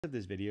Of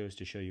this video is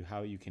to show you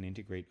how you can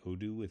integrate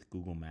Odoo with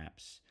Google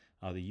Maps.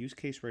 The use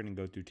case we're going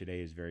to go through today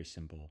is very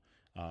simple.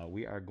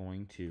 We are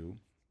going to,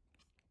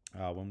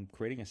 when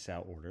creating a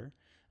sale order,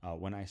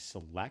 when I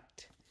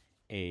select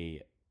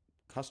a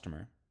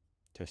customer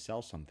to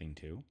sell something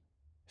to,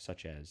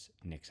 such as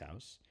Nick's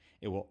house,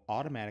 it will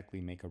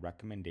automatically make a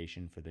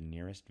recommendation for the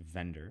nearest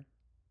vendor,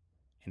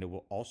 and it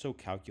will also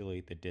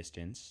calculate the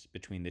distance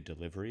between the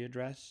delivery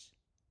address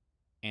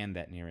and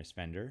that nearest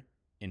vendor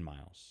in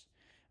miles.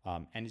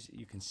 And as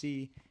you can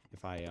see,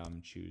 if I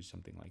choose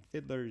something like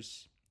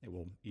Fiddler's, it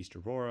will East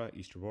Aurora,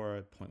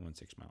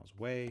 0.16 miles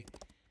away.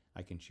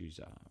 I can choose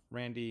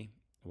Randy.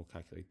 It will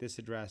calculate this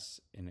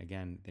address and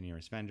again, the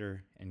nearest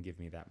vendor and give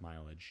me that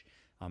mileage.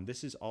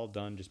 This is all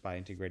done just by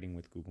integrating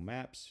with Google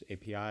Maps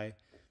API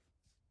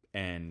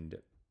and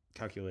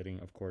calculating,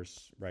 of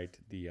course, right,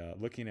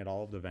 looking at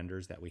all of the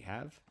vendors that we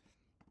have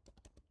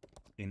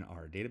in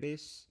our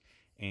database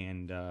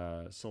and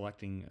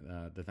selecting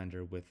the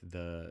vendor with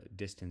the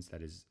distance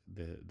that is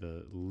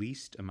the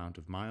least amount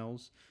of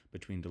miles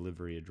between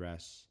delivery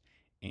address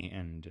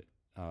and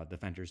the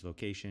vendor's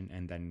location,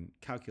 and then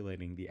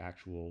calculating the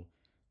actual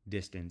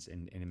distance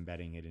and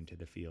embedding it into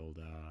the field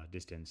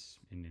distance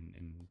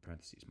in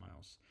parentheses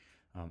miles.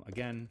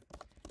 Again,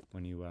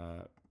 when you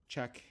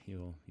check,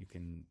 you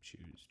can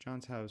choose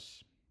John's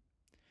house,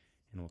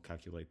 and we'll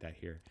calculate that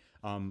here.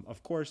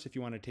 Of course, if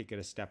you want to take it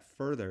a step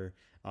further,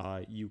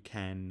 you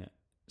can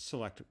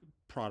select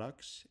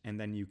products, and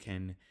then you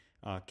can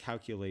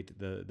calculate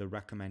the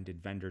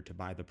recommended vendor to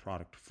buy the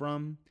product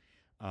from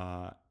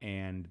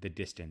and the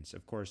distance.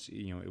 Of course,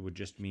 it would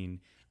just mean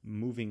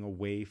moving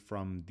away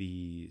from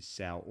the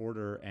sale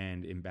order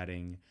and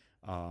embedding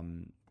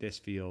this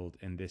field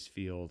and this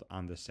field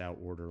on the sale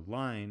order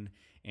line.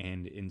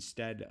 And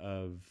instead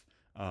of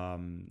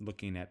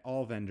looking at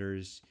all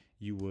vendors,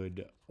 you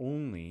would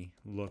only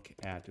look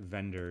at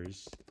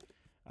vendors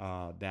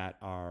that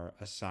are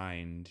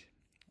assigned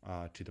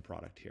to the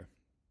product here,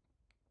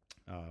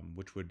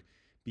 which would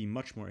be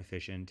much more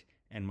efficient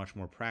and much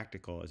more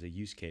practical as a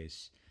use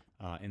case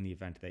in the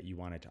event that you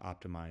wanted to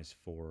optimize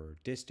for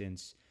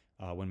distance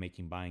when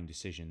making buying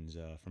decisions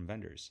from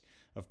vendors.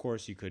 Of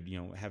course, you could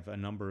have a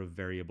number of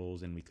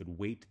variables, and we could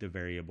weight the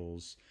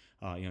variables.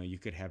 You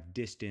could have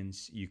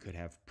distance, you could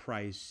have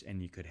price,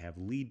 and you could have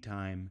lead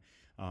time.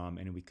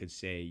 And we could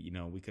say,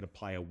 we could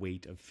apply a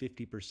weight of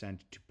 50%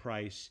 to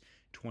price,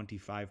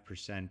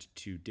 25%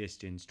 to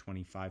distance,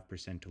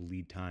 25% to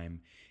lead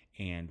time.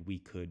 And we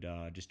could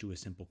just do a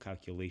simple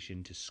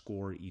calculation to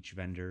score each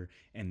vendor.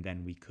 And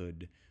then we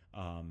could,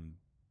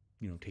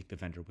 take the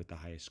vendor with the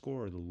highest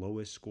score or the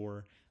lowest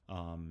score,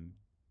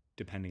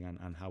 depending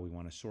on how we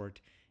want to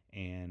sort.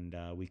 And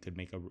we could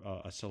make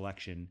a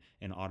selection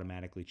and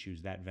automatically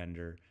choose that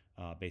vendor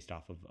based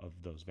off of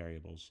those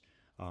variables.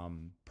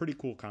 Pretty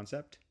cool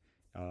concept.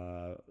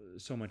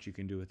 So much you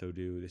can do with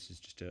Odoo. This is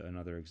just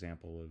another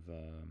example of,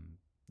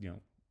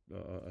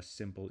 a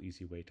simple,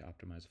 easy way to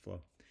optimize a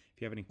flow.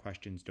 If you have any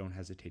questions, don't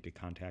hesitate to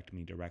contact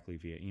me directly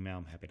via email.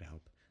 I'm happy to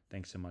help.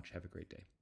 Thanks so much. Have a great day.